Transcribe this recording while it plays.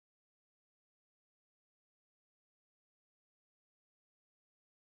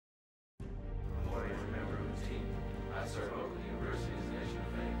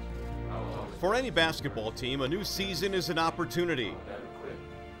For any basketball team, a new season is an opportunity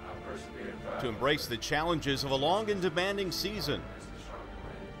to embrace the challenges of a long and demanding season,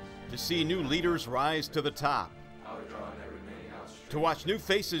 to see new leaders rise to the top, to watch new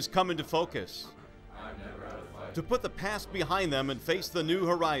faces come into focus, to put the past behind them and face the new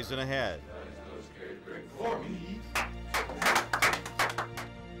horizon ahead.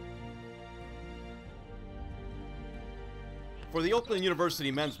 For the Oakland University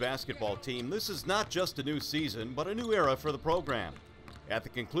men's basketball team, this is not just a new season, but a new era for the program. At the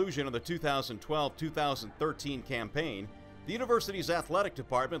conclusion of the 2012-2013 campaign, the university's athletic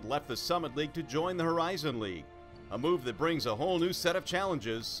department left the Summit League to join the Horizon League, a move that brings a whole new set of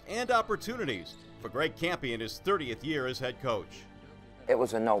challenges and opportunities for Greg Campy in his 30th year as head coach. It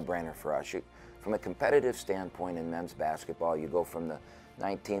was a no-brainer for us. From a competitive standpoint in men's basketball, you go from the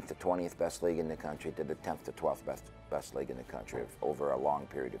 19th to 20th best league in the country to the 10th to 12th best league in the country over a long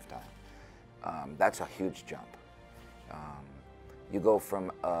period of time. That's a huge jump. You go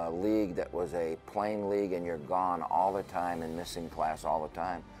from a league that was a playing league and you're gone all the time and missing class all the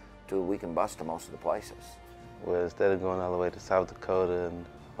time to we can bus to most of the places. Well, instead of going all the way to South Dakota and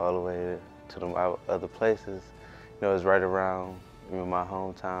all the way to the other places, you know, it's right around my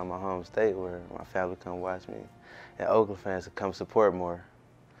hometown, my home state, where my family come watch me. And Oakland fans come support more.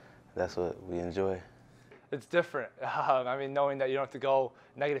 That's what we enjoy. It's different. I mean, knowing that you don't have to go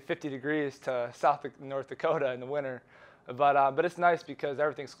negative 50 degrees to North Dakota in the winter. But it's nice because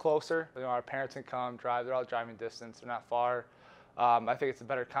everything's closer. You know, our parents can come, drive. They're all driving distance. They're not far. I think it's a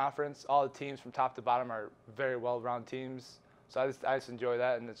better conference. All the teams from top to bottom are very well-rounded teams. So I just enjoy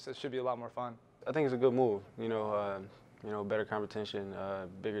that, and it should be a lot more fun. I think it's a good move. You know, better competition,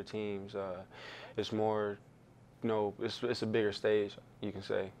 bigger teams. It's more, you know, it's a bigger stage, you can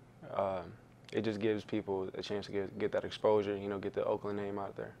say. It just gives people a chance to get that exposure, you know, get the Oakland name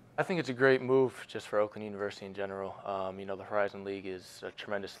out there. I think it's a great move just for Oakland University in general. You know, the Horizon League is a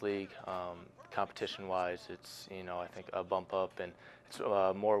tremendous league. Competition-wise, it's, you know, I think a bump up, and it's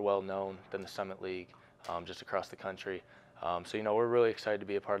more well-known than the Summit League just across the country. So, you know, we're really excited to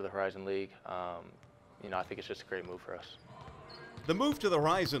be a part of the Horizon League. You know, I think it's just a great move for us. The move to the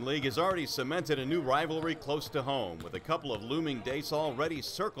Horizon League has already cemented a new rivalry close to home, with a couple of looming dates already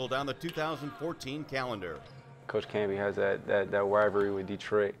circled on the 2014 calendar. Coach Campy has that rivalry with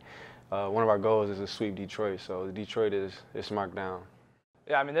Detroit. One of our goals is to sweep Detroit, so Detroit is marked down.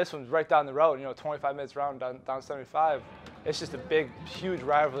 Yeah, I mean, this one's right down the road, you know, 25 minutes round down 75. It's just a big, huge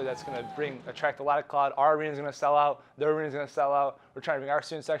rivalry that's going to attract a lot of crowd. Our arena's going to sell out. Their arena's going to sell out. We're trying to bring our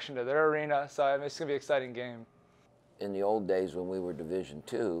student section to their arena, so I mean, it's going to be an exciting game. In the old days when we were Division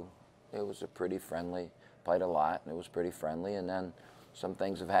II, it was a pretty friendly, played a lot, and it was pretty friendly, and then some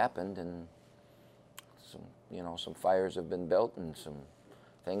things have happened, and some fires have been built, and some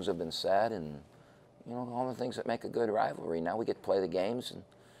things have been said, and you know, all the things that make a good rivalry. Now we get to play the games, and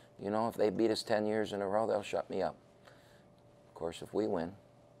you know, if they beat us 10 years in a row, they'll shut me up. Of course, if we win,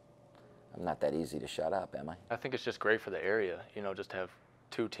 I'm not that easy to shut up, am I? I think it's just great for the area, you know, just to have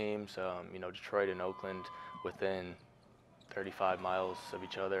two teams, you know, Detroit and Oakland within 35 miles of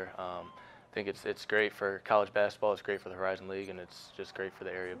each other. I think it's great for college basketball, it's great for the Horizon League, and it's just great for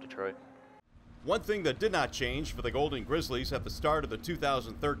the area of Detroit. One thing that did not change for the Golden Grizzlies at the start of the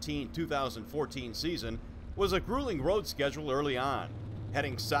 2013-2014 season was a grueling road schedule early on,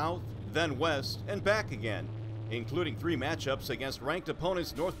 heading south, then west, and back again, including 3 matchups against ranked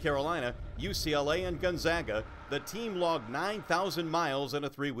opponents North Carolina, UCLA, and Gonzaga. The team logged 9,000 miles in a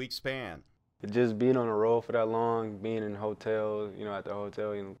 3-week span. Just being on the road for that long, being in hotels, you know, at the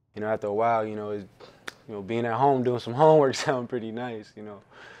hotel, you know, after a while, you know, being at home doing some homework sounded pretty nice, you know.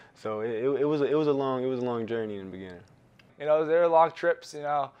 So it was a long journey in the beginning. You know, they were long trips, you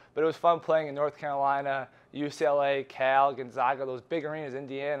know, but it was fun playing in North Carolina, UCLA, Cal, Gonzaga, those big arenas,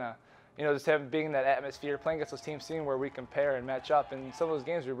 Indiana. You know, just being in that atmosphere, playing against those teams, seeing where we compare and match up. And some of those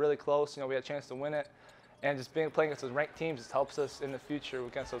games were really close. You know, we had a chance to win it. And just playing against those ranked teams just helps us in the future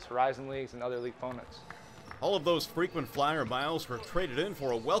against those Horizon Leagues and other league opponents. All of those frequent flyer miles were traded in for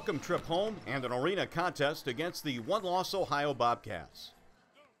a welcome trip home and an arena contest against the one-loss Ohio Bobcats.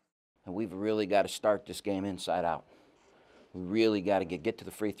 And we've really got to start this game inside out. We really got to get to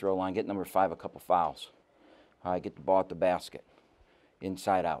the free throw line, get number 5 a couple fouls. All right, get the ball at the basket,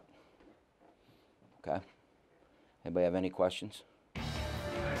 inside out. Okay? Anybody have any questions?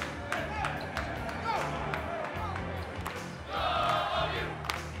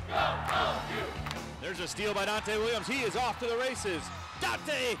 There's a steal by Dante Williams. He is off to the races.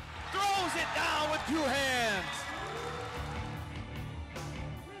 Dante throws it down with 2 hands.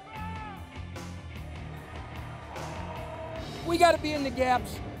 We got to be in the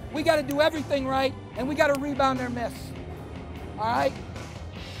gaps We got to do everything right, and we got to rebound their miss. All right?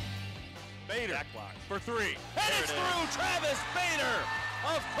 Bader for three. And it's through. Travis Bader,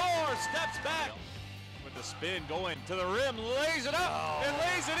 of course, steps back. With the spin going to the rim, lays it up and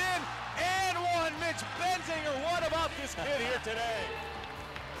lays it in. And one. Mitch Benzinger, what about this kid here today?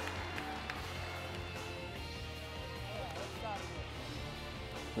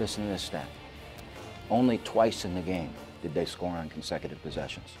 Listen to this stat. Only twice in the game did they score on consecutive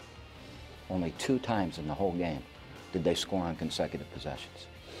possessions. Only 2 times in the whole game did they score on consecutive possessions.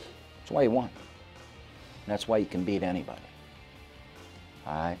 That's why you won. That's why you can beat anybody.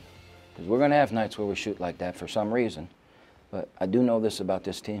 All right? Because we're going to have nights where we shoot like that for some reason. But I do know this about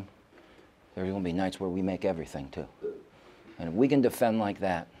this team. There's going to be nights where we make everything, too. And if we can defend like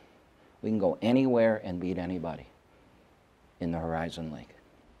that, we can go anywhere and beat anybody in the Horizon League.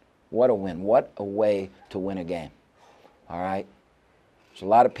 What a win. What a way to win a game. All right? There's a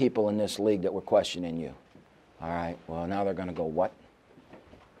lot of people in this league that were questioning you. All right? Well, now they're going to go, what?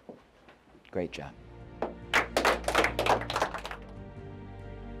 Great job.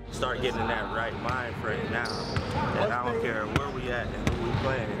 Start getting in that right mind frame now. And I don't care where we at and who we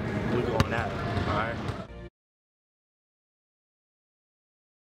playing, we going at it, all right?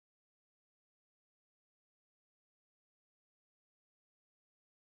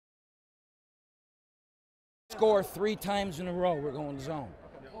 Score 3 times in a row, we're going zone.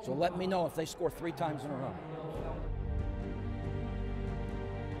 So let me know if they score 3 times in a row.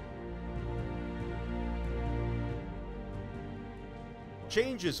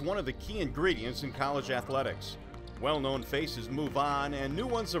 Change is one of the key ingredients in college athletics. Well-known faces move on and new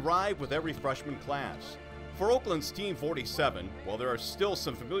ones arrive with every freshman class. For Oakland's Team 47, while there are still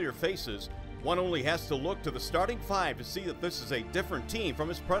some familiar faces, one only has to look to the starting 5 to see that this is a different team from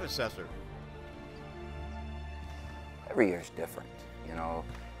its predecessor. Every year's different. You know,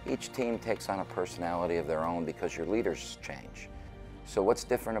 each team takes on a personality of their own because your leaders change. So what's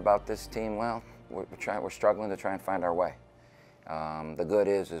different about this team? Well, we're struggling to try and find our way. The good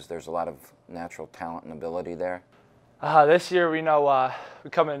is there's a lot of natural talent and ability there. This year, we know we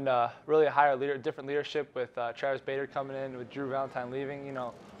come in really a higher different leadership with Travis Bader coming in, with Drew Valentine leaving. You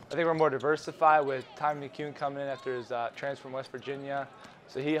know, I think we're more diversified with Tommy McCune coming in after his transfer from West Virginia.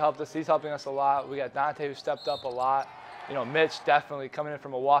 So he helped us. He's helping us a lot. We got Dante, who stepped up a lot. You know, Mitch definitely coming in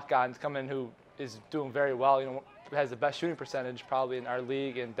from a walk-on, coming in who is doing very well. You know, has the best shooting percentage probably in our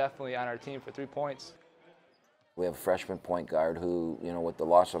league and definitely on our team for 3 points. We have a freshman point guard who, you know, with the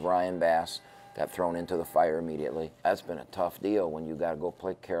loss of Ryan Bass, got thrown into the fire immediately. That's been a tough deal when you got to go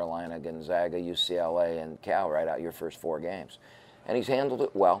play Carolina, Gonzaga, UCLA, and Cal right out your first 4 games. And he's handled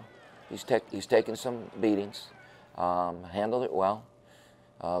it well. He's taken some beatings, handled it well,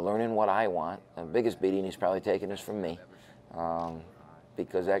 learning what I want. The biggest beating he's probably taken is from me,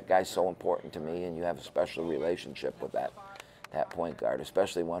 because that guy's so important to me, and you have a special relationship with that point guard,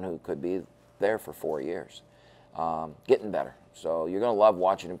 especially one who could be there for 4 years. Getting better. So you're going to love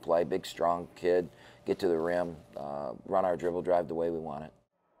watching him play. Big, strong kid, get to the rim, run our dribble drive the way we want it.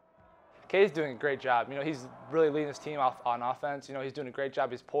 Kay's doing a great job. You know, he's really leading his team on offense. You know, he's doing a great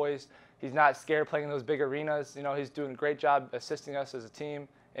job. He's poised. He's not scared playing in those big arenas. You know, he's doing a great job assisting us as a team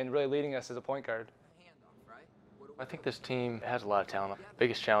and really leading us as a point guard. I think this team has a lot of talent.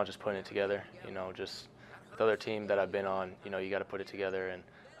 Biggest challenge is putting it together. You know, just with other team that I've been on, you know, you got to put it together. And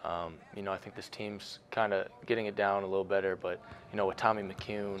you know, I think this team's kind of getting it down a little better, but, you know, with Tommy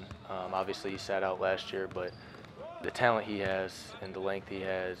McCune, obviously he sat out last year, but the talent he has and the length he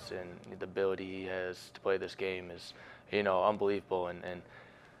has and the ability he has to play this game is, you know, unbelievable. And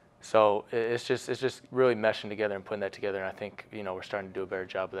so it's just really meshing together and putting that together, and I think, you know, we're starting to do a better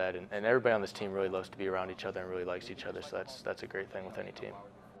job of that. And everybody on this team really loves to be around each other and really likes each other, so that's a great thing with any team.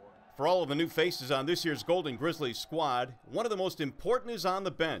 For all of the new faces on this year's Golden Grizzlies squad, one of the most important is on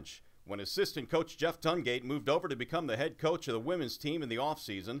the bench. When assistant coach Jeff Tungate moved over to become the head coach of the women's team in the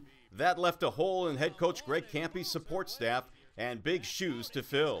offseason, that left a hole in head coach Greg Campy's support staff and big shoes to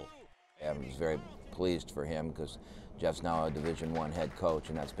fill. I was very pleased for him because Jeff's now a Division I head coach,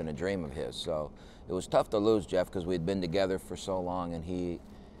 and that's been a dream of his. So it was tough to lose Jeff because we'd been together for so long, and he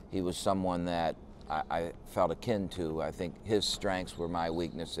was someone that I felt akin to. I think his strengths were my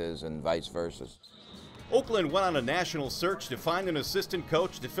weaknesses and vice versa. Oakland went on a national search to find an assistant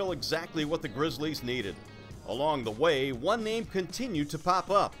coach to fill exactly what the Grizzlies needed. Along the way, one name continued to pop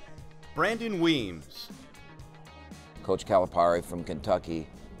up: Brandon Weems. Coach Calipari from Kentucky,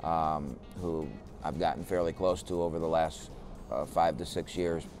 who I've gotten fairly close to over the last 5 to 6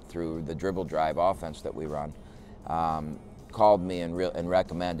 years through the dribble drive offense that we run, called me and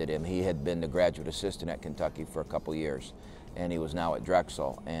recommended him. He had been the graduate assistant at Kentucky for a couple years, and he was now at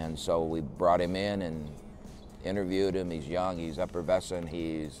Drexel. And so we brought him in and interviewed him. He's young, he's effervescent,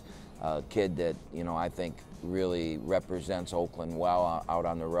 he's a kid that, you know, I think really represents Oakland well out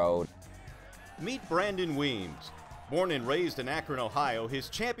on the road. Meet Brandon Weems. Born and raised in Akron, Ohio, his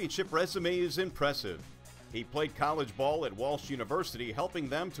championship resume is impressive. He played college ball at Walsh University, helping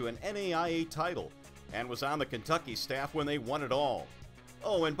them to an NAIA title, and was on the Kentucky staff when they won it all.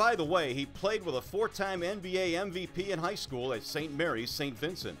 Oh, and by the way, he played with a 4-time NBA MVP in high school at St. Mary's, St.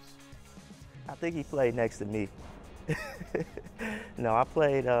 Vincent's. I think he played next to me. No, I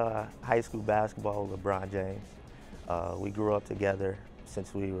played high school basketball with LeBron James. We grew up together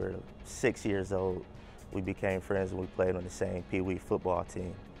since we were 6 years old. We became friends and we played on the same Pee Wee football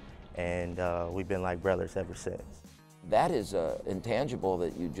team. And we've been like brothers ever since. That is intangible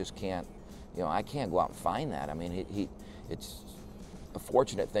that you just can't, you know, I can't go out and find that. I mean, it's a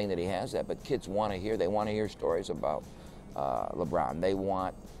fortunate thing that he has that, but kids want to hear, they want to hear stories about LeBron. They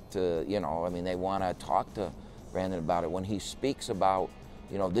want to, you know, I mean, they want to talk to Brandon about it. When he speaks about,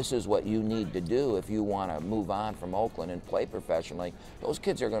 you know, this is what you need to do if you want to move on from Oakland and play professionally, those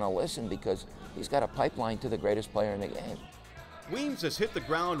kids are going to listen because he's got a pipeline to the greatest player in the game. Weems has hit the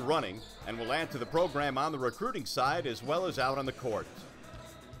ground running and will add to the program on the recruiting side as well as out on the court.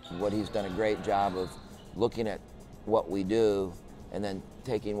 What he's done a great job of looking at what we do and then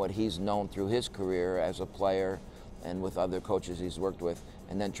taking what he's known through his career as a player and with other coaches he's worked with,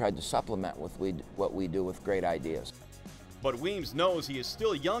 and then tried to supplement with what we do with great ideas. But Weems knows he is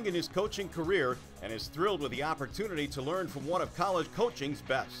still young in his coaching career and is thrilled with the opportunity to learn from one of college coaching's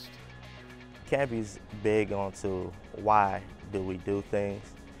best. Campy's big onto why do we do things,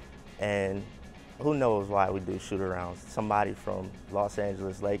 and who knows why we do shoot-arounds. Somebody from Los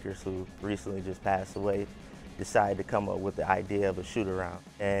Angeles Lakers who recently just passed away decided to come up with the idea of a shoot-around.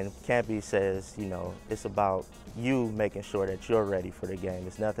 And Campy says, you know, it's about you making sure that you're ready for the game.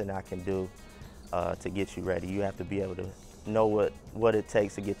 There's nothing I can do to get you ready. You have to be able to know what it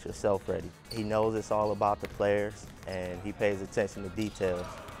takes to get yourself ready. He knows it's all about the players, and he pays attention to details.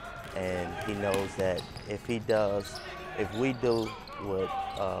 And he knows that if we do what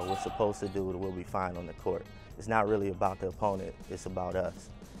we're supposed to do, we'll be fine on the court. It's not really about the opponent, it's about us.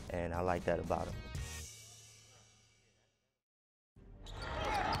 And I like that about him.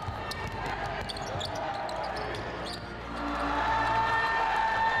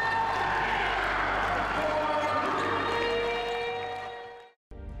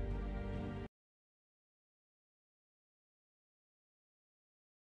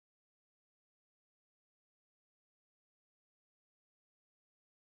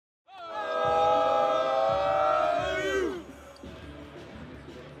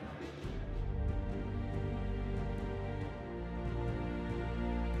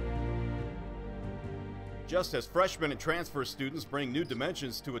 Just as freshmen and transfer students bring new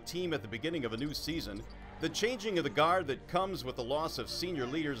dimensions to a team at the beginning of a new season, the changing of the guard that comes with the loss of senior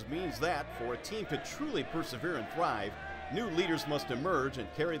leaders means that, for a team to truly persevere and thrive, new leaders must emerge and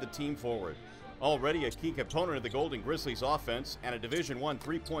carry the team forward. Already a key component of the Golden Grizzlies offense and a Division I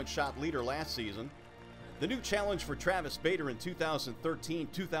three-point shot leader last season, the new challenge for Travis Bader in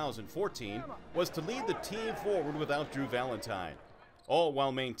 2013-2014 was to lead the team forward without Drew Valentine, all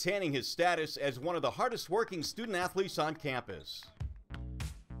while maintaining his status as one of the hardest working student athletes on campus.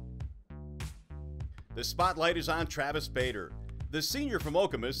 The spotlight is on Travis Bader. The senior from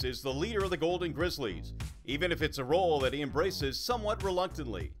Okemos is the leader of the Golden Grizzlies, even if it's a role that he embraces somewhat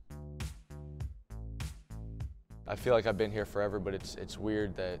reluctantly. I feel like I've been here forever, but it's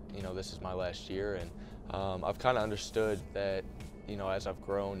weird that, you know, this is my last year, and I've kind of understood that, you know, as I've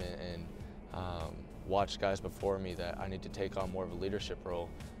grown and watched guys before me, that I need to take on more of a leadership role.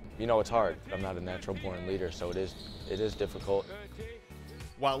 You know, it's hard. I'm not a natural born leader, so it is difficult.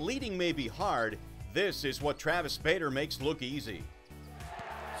 While leading may be hard, this is what Travis Bader makes look easy.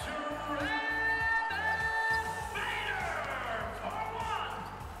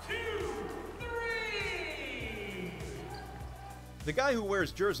 The guy who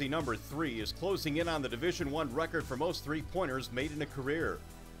wears jersey number 3 is closing in on the Division I record for most three-pointers made in a career.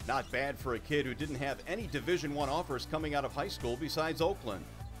 Not bad for a kid who didn't have any Division I offers coming out of high school besides Oakland.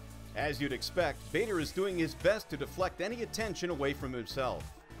 As you'd expect, Bader is doing his best to deflect any attention away from himself.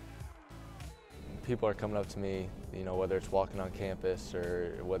 People are coming up to me, you know, whether it's walking on campus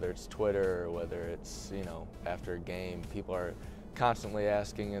or whether it's Twitter or whether it's, you know, after a game. People are constantly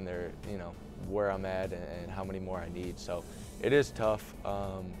asking, and they're, you know, where I'm at and how many more I need. So it is tough,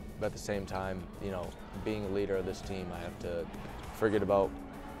 but at the same time, you know, being a leader of this team, I have to forget about,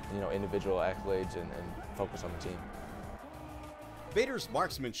 you know, individual accolades and focus on the team. Bader's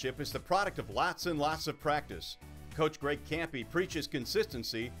marksmanship is the product of lots and lots of practice. Coach Greg Campy preaches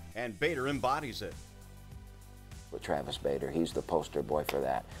consistency, and Bader embodies it. With Travis Bader, he's the poster boy for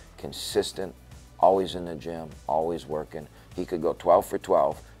that. Consistent, always in the gym, always working. He could go 12 for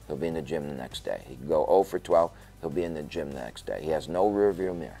 12, he'll be in the gym the next day. He could go 0 for 12, he'll be in the gym the next day. He has no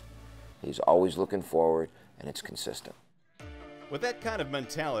rearview mirror. He's always looking forward, and it's consistent. With that kind of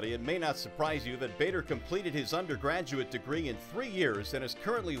mentality, it may not surprise you that Bader completed his undergraduate degree in 3 years and is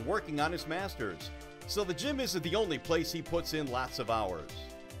currently working on his master's. So the gym isn't the only place he puts in lots of hours.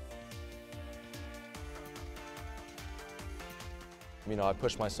 You know, I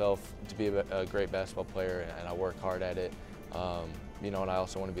push myself to be a great basketball player, and I work hard at it. You know, and I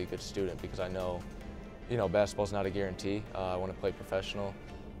also want to be a good student because I know, you know, basketball's not a guarantee. I want to play professional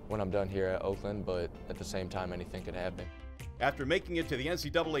when I'm done here at Oakland, but at the same time, anything could happen. After making it to the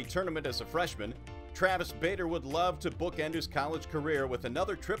NCAA tournament as a freshman, Travis Bader would love to bookend his college career with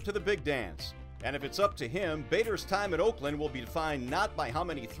another trip to the big dance. And if it's up to him, Bader's time at Oakland will be defined not by how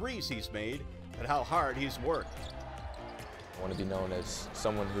many threes he's made, but how hard he's worked. I want to be known as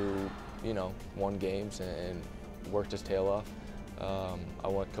someone who, you know, won games and worked his tail off. I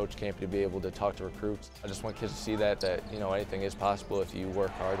want Coach Campy to be able to talk to recruits. I just want kids to see that you know, anything is possible if you work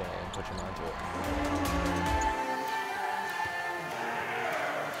hard and put your mind to it.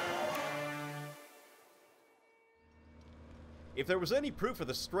 If there was any proof of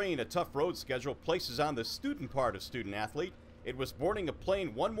the strain a tough road schedule places on the student part of student athlete, it was boarding a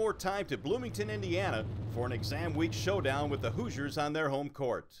plane one more time to Bloomington, Indiana for an exam week showdown with the Hoosiers on their home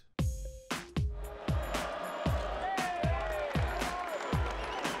court.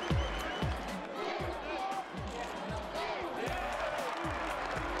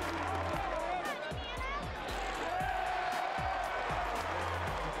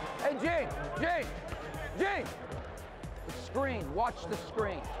 Hey, Gene! The screen, watch the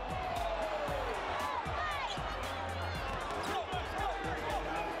screen.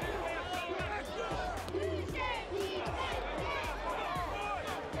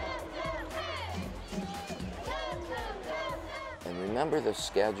 And remember the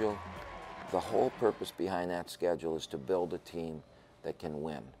schedule. The whole purpose behind that schedule is to build a team that can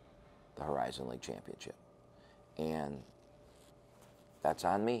win the Horizon League Championship. And that's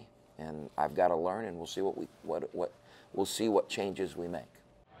on me. And I've got to learn, and we'll see we'll see what changes we make.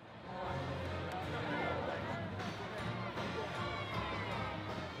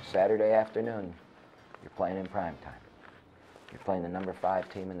 Saturday afternoon, you're playing in prime time. You're playing the number 5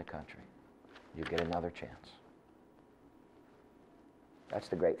 team in the country. You get another chance. That's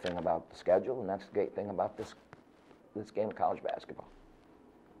the great thing about the schedule, and that's the great thing about this game of college basketball.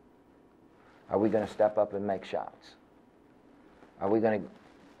 Are we going to step up and make shots? Are we going to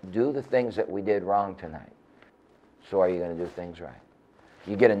do the things that we did wrong tonight? So are you going to do things right?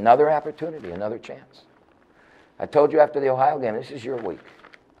 You get another opportunity, another chance. I told you after the Ohio game, this is your week.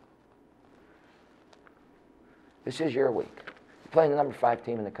 This is your week. You're playing the number 5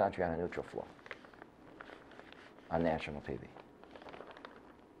 team in the country on a neutral floor on national TV.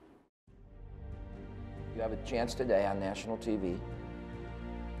 You have a chance today on national TV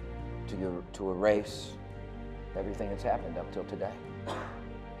to erase everything that's happened up till today.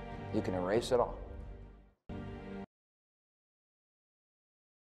 You can erase it all.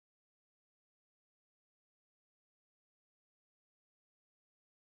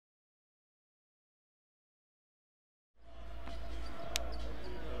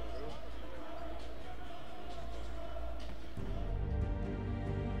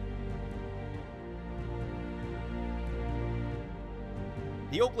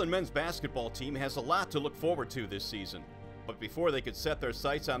 The Oakland men's basketball team has a lot to look forward to this season. But before they could set their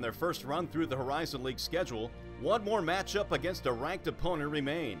sights on their first run through the Horizon League schedule, one more matchup against a ranked opponent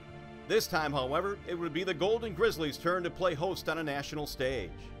remained. This time, however, it would be the Golden Grizzlies' turn to play host on a national stage.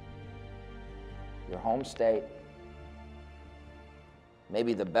 Your home state,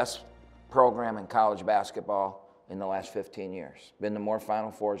 maybe the best program in college basketball in the last 15 years. Been to more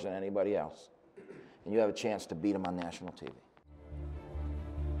Final Fours than anybody else. And you have a chance to beat them on national TV.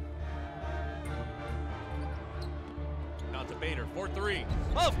 Out to Bader for 3.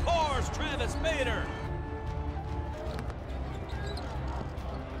 Of course, Travis Bader.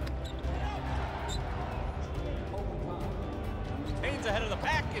 Main's ahead of the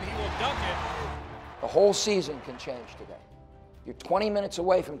pack, and he will dunk it. The whole season can change today. You're 20 minutes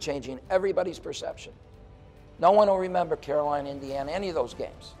away from changing everybody's perception. No one will remember Carolina, Indiana, any of those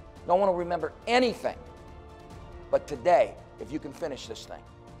games. No one will remember anything. But today, if you can finish this thing,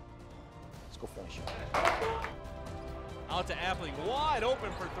 let's go finish it. Out to Appling, wide open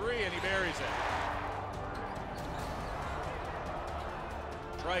for 3, and he buries it.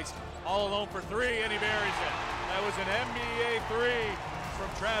 Trice all alone for 3, and he buries it. That was an NBA three from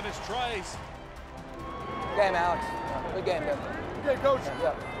Travis Trice. Game, Alex. Good game, man. Good game, Coach.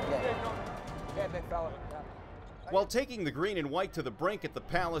 Yeah, good big fella. While taking the green and white to the brink at the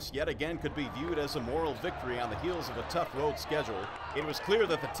Palace yet again could be viewed as a moral victory on the heels of a tough road schedule, it was clear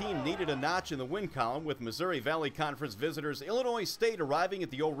that the team needed a notch in the win column, with Missouri Valley Conference visitors Illinois State arriving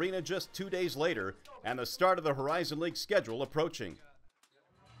at the arena just 2 days later and the start of the Horizon League schedule approaching.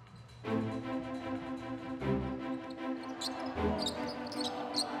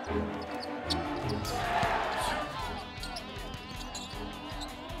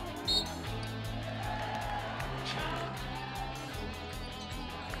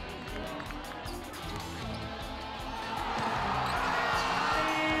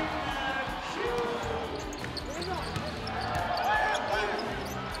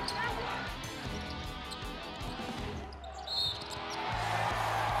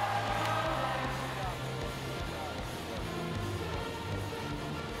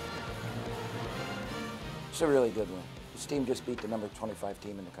 It's a really good win. This team just beat the number 25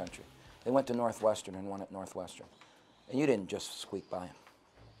 team in the country. They went to Northwestern and won at Northwestern. And you didn't just squeak by them.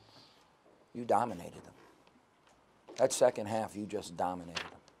 You dominated them. That second half, you just dominated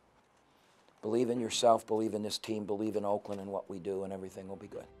them. Believe in yourself, believe in this team, believe in Oakland and what we do, and everything will be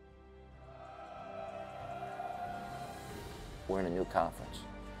good. We're in a new conference,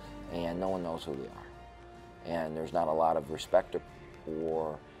 and no one knows who we are. And there's not a lot of respect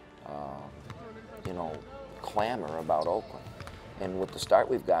or, you know, clamor about Oakland. And with the start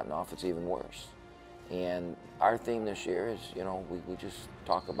we've gotten off, it's even worse. And our theme this year is, you know, we just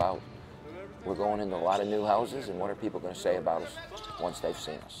talk about, we're going into a lot of new houses, and what are people going to say about us once they've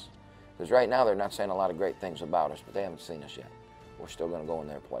seen us? Because right now they're not saying a lot of great things about us, but they haven't seen us yet. We're still going to go in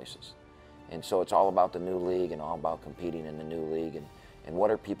their places. And so it's all about the new league and all about competing in the new league, and what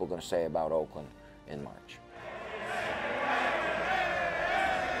are people going to say about Oakland in March?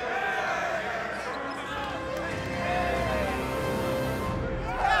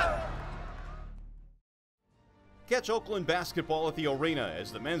 Catch Oakland basketball at the arena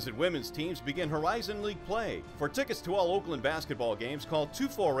as the men's and women's teams begin Horizon League play. For tickets to all Oakland basketball games, call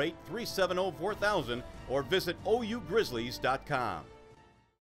 248-370-4000 or visit ougrizzlies.com.